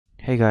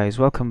Hey guys,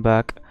 welcome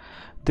back.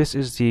 This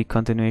is the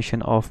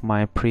continuation of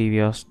my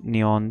previous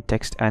neon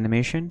text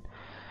animation.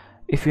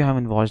 If you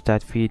haven't watched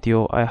that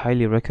video, I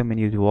highly recommend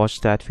you to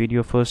watch that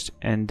video first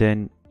and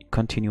then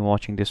continue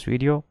watching this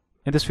video.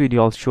 In this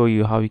video, I'll show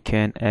you how you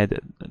can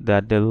add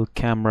that little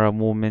camera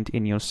movement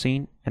in your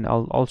scene, and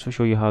I'll also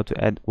show you how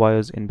to add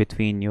wires in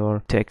between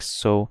your text.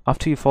 So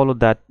after you follow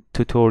that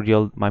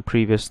tutorial, my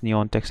previous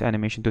neon text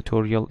animation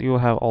tutorial, you will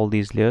have all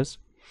these layers.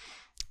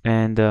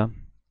 And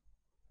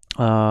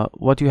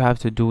what you have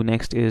to do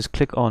next is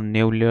click on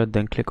new layer,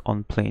 then click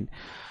on plane.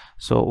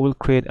 So we'll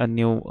create a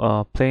new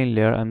plane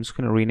layer. I'm just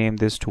going to rename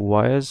this to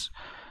wires,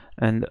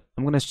 and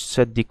I'm going to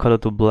set the color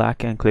to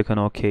black and click on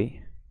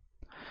OK.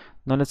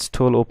 Now let's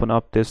open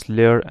up this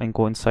layer and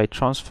go inside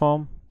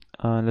transform.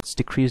 Let's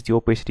decrease the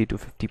opacity to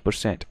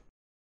 50%.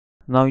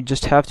 Now you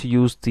just have to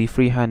use the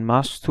freehand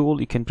mask tool.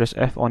 You can press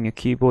F on your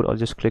keyboard or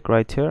just click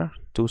right here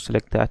to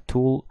select that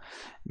tool.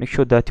 Make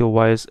sure that your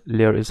wires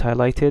layer is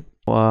highlighted.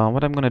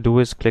 What I'm going to do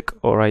is click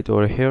right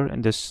over here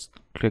and just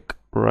click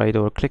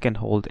and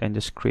hold and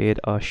just create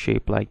a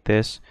shape like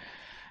this.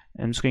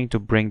 I'm just going to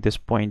bring this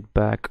point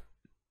back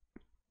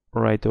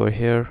right over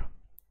here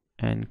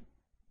and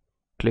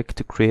click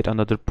to create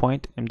another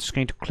point. I'm just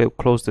going to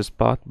close this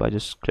path by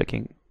just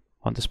clicking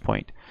on this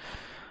point.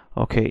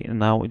 Okay,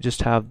 now we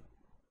just have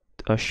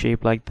a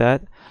shape like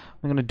that.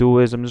 What I'm going to do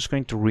is I'm just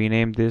going to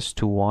rename this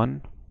to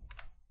 1,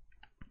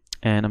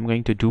 and I'm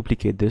going to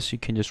duplicate this. You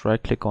can just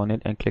right click on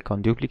it and click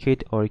on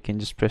duplicate, or you can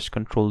just press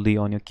Ctrl D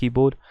on your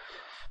keyboard.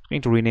 I'm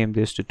going to rename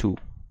this to 2,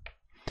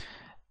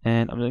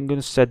 and I'm going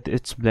to set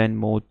its blend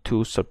mode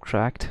to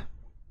subtract.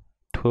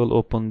 We'll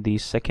open the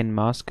second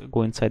mask,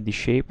 go inside the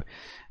shape,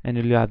 and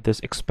you'll have this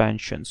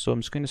expansion. So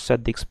I'm just going to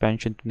set the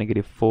expansion to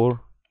 -4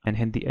 and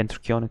hit the enter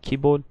key on the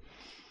keyboard,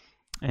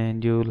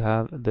 and you'll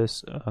have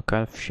this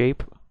kind of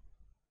shape.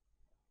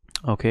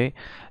 Okay,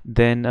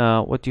 then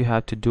what you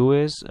have to do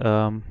is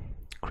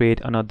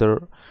create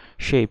another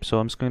shape. So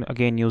I'm just going to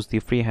again use the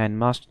freehand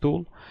mask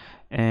tool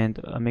and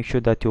make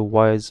sure that your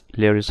wires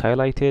layer is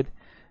highlighted,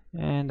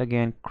 and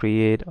again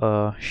create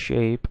a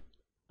shape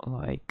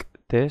like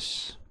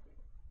this.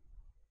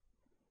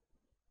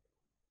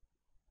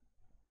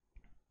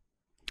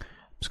 I'm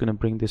just going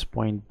to bring this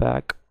point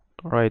back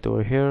right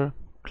over here,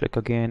 click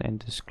again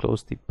and just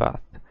close the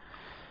path.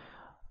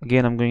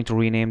 Again, I'm going to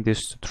rename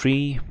this to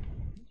 3,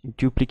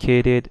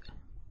 duplicate it,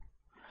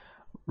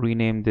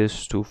 rename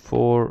this to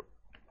 4,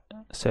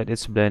 set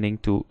its blending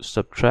to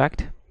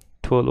subtract.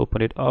 Tool,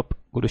 open it up,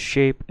 go to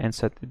shape and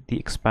set the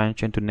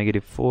expansion to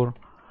 -4,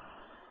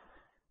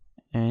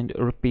 and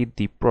repeat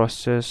the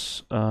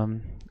process.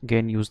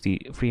 Again, use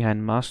the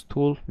freehand mask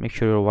tool, make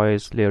sure your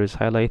wires layer is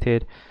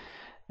highlighted,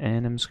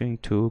 and I'm just going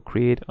to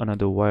create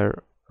another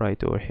wire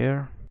right over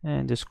here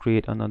and just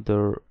create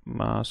another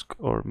mask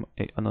or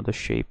another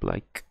shape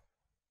like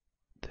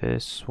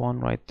this one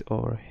right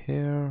over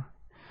here,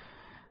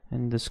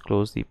 and just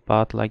close the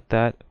path like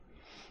that.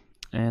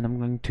 And I'm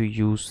going to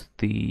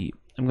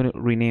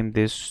rename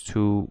this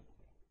to,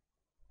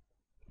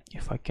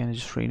 if I can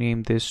just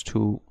rename this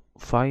to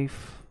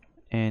 5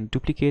 and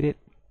duplicate it,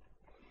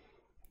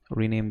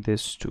 rename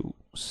this to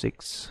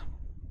 6.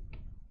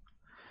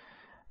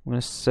 I'm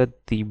going to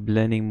set the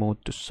blending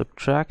mode to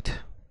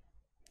subtract,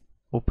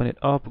 open it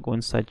up, go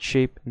inside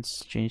shape and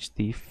change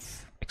the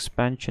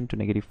expansion to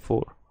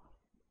 -4.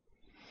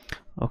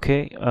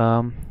 Okay,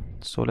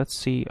 so let's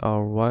see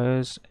our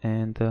wires,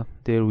 and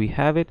there we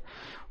have it.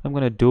 What I'm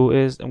going to do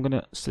is I'm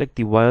going to select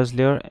the wires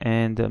layer,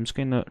 and I'm just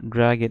going to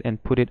drag it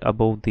and put it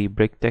above the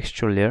brick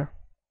texture layer,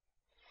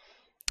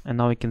 and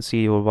now you can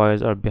see your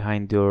wires are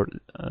behind your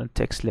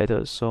text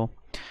letters. So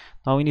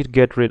now we need to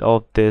get rid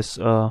of this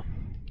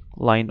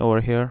line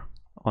over here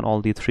on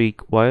all the 3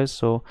 wires.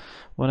 So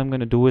what I'm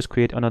going to do is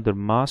create another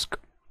mask,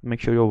 make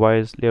sure your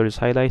wires layer is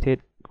highlighted,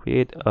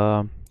 create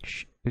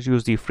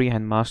use the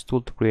freehand mask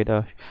tool to create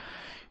a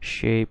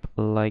shape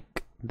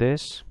like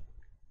this,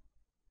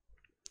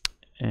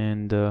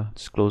 and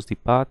just close the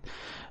path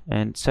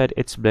and set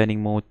its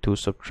blending mode to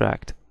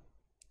subtract,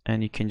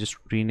 and you can just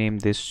rename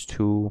this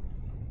to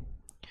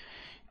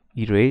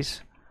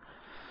erase.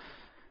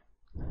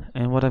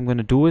 And what I'm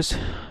going to do is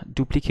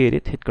duplicate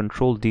it, hit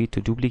Ctrl D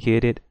to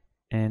duplicate it,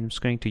 and I'm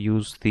just going to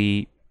use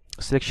the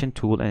selection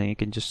tool, and you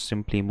can just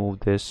simply move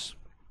this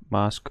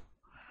mask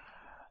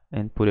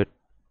and put it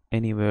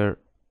anywhere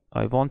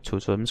I want to.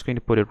 So I'm just going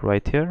to put it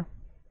right here.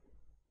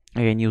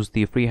 Again, use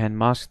the freehand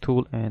mask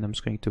tool, and I'm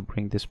just going to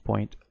bring this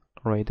point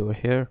right over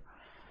here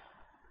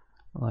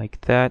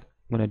like that.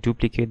 I'm going to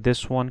duplicate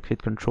this one,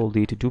 hit Ctrl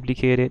D to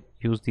duplicate it,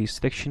 use the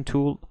selection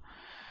tool,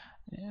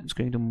 and I'm just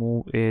going to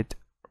move it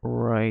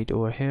right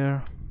over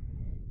here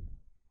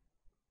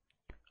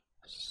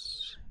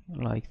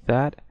like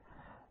that,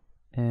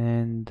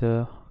 and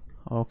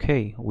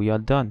okay, we are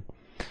done.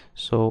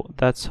 So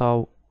that's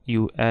how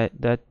you add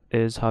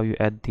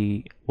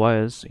the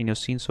wires in your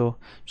scene. So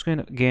I'm just going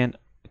to again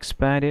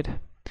expand it.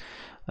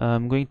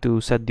 I'm going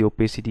to set the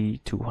opacity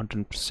to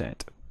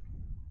 100%,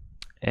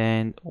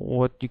 And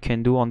what you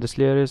can do on this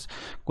layer is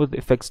go to the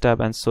effects tab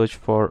and search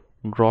for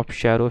drop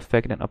shadow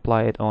effect and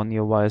apply it on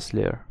your wires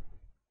layer,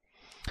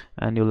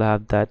 and you'll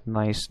have that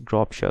nice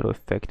drop shadow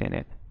effect in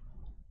it.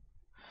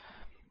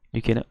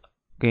 You can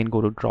again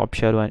go to drop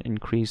shadow and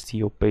increase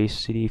the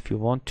opacity if you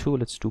want to.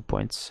 Let's do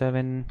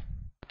 0.7.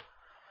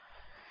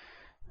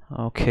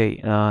 Okay,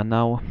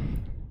 now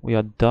we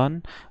are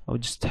done. I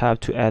would just have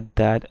to add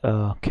that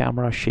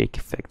camera shake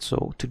effect.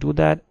 So to do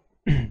that,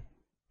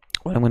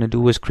 what I'm going to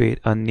do is create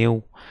a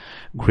new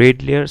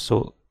grade layer.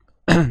 So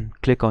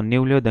click on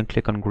new layer, then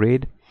click on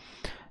grade,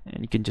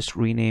 and you can just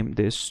rename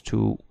this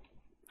to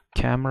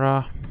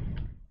camera.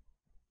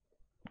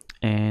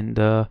 And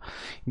the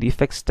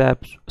effects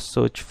tab,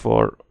 search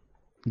for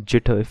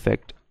jitter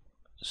effect.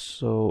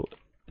 So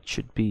it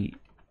should be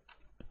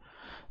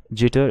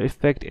jitter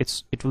effect.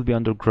 It will be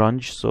under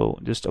grunge, so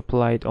just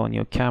apply it on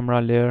your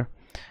camera layer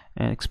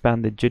and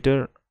expand the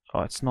jitter.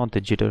 Oh, it's not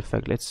the jitter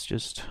effect. Let's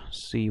just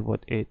see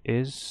what it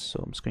is.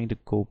 So I'm just going to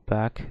go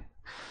back,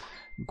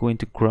 go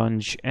into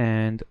grunge,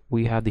 and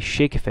we have the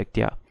shake effect.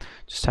 Yeah,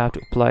 just have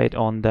to apply it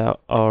on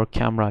our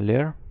camera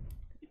layer,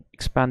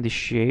 expand the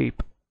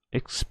shape,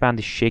 expand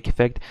the shake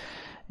effect,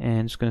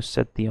 and it's going to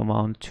set the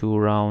amount to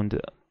around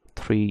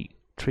 3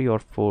 or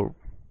 4,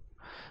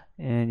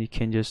 and you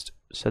can just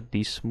set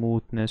the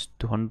smoothness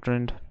to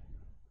 100.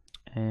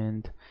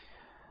 And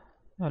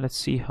let's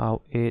see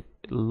how it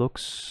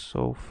looks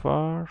so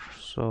far.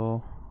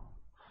 So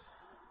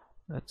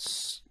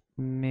let's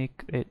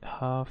make it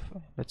half.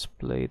 Let's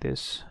play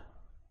this.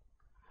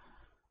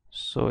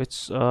 So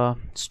it's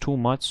too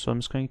much, so I'm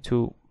just going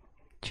to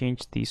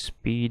change the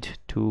speed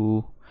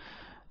to,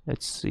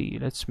 let's see,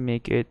 let's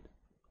make it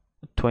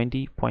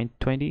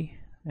 20.20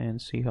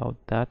 and see how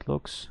that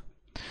looks.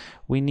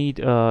 We need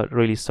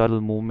really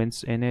subtle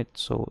movements in it,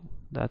 so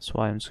that's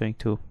why I'm just going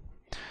to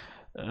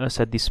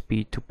set the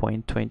speed to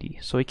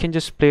 0.20. So you can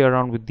just play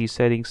around with these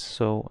settings,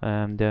 so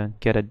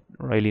get a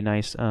really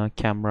nice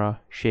camera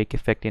shake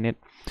effect in it.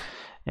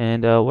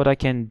 And what I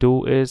can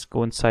do is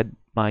go inside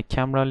my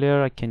camera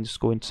layer. I can just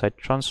go inside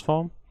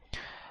transform,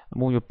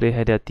 move your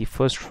playhead at the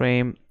first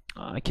frame.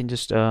 I can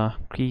just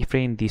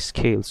keyframe the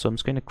scale. So I'm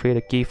just going to create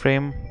a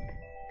keyframe.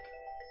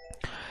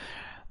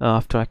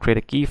 After I create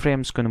a keyframe,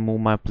 I'm just going to move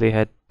my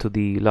playhead to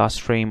the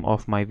last frame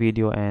of my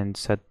video and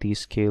set the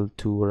scale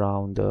to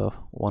around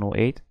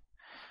 108.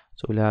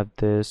 So we'll have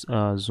this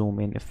zoom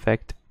in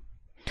effect.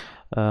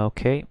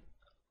 Okay, I'm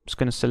just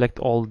going to select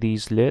all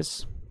these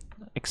layers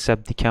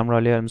except the camera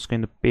layer. I'm just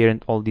going to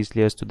parent all these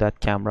layers to that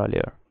camera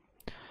layer.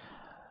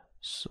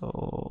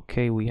 So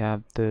okay, we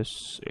have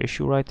this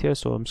issue right here,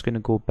 so I'm just going to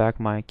go back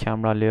my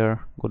camera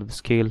layer, go to the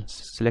scale,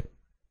 select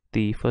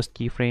the first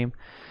keyframe.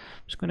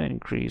 I'm just going to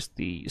increase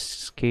the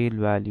scale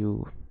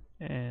value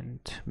and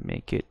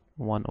make it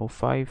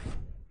 105.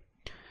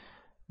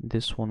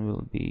 This one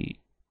will be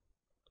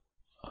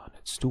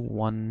let's do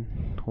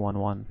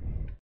 111.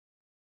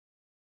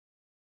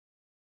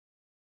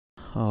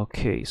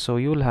 Okay, so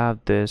you'll have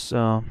this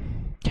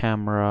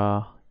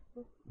camera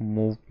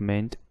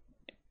movement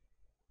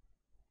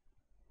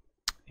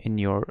in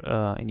your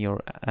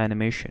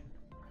animation.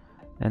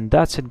 And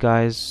that's it,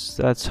 guys.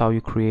 That's how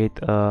you create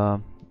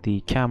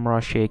the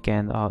camera shake,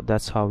 and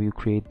that's how you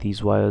create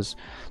these wires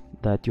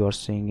that you are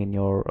seeing in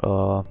your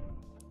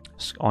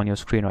on your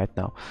screen right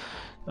now.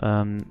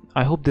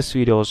 I hope this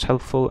video was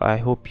helpful. I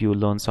hope you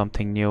learned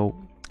something new.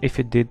 If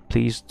you did,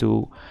 please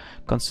do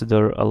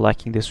consider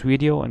liking this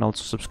video and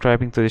also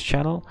subscribing to this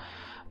channel.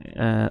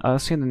 I'll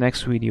see you in the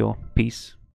next video. Peace.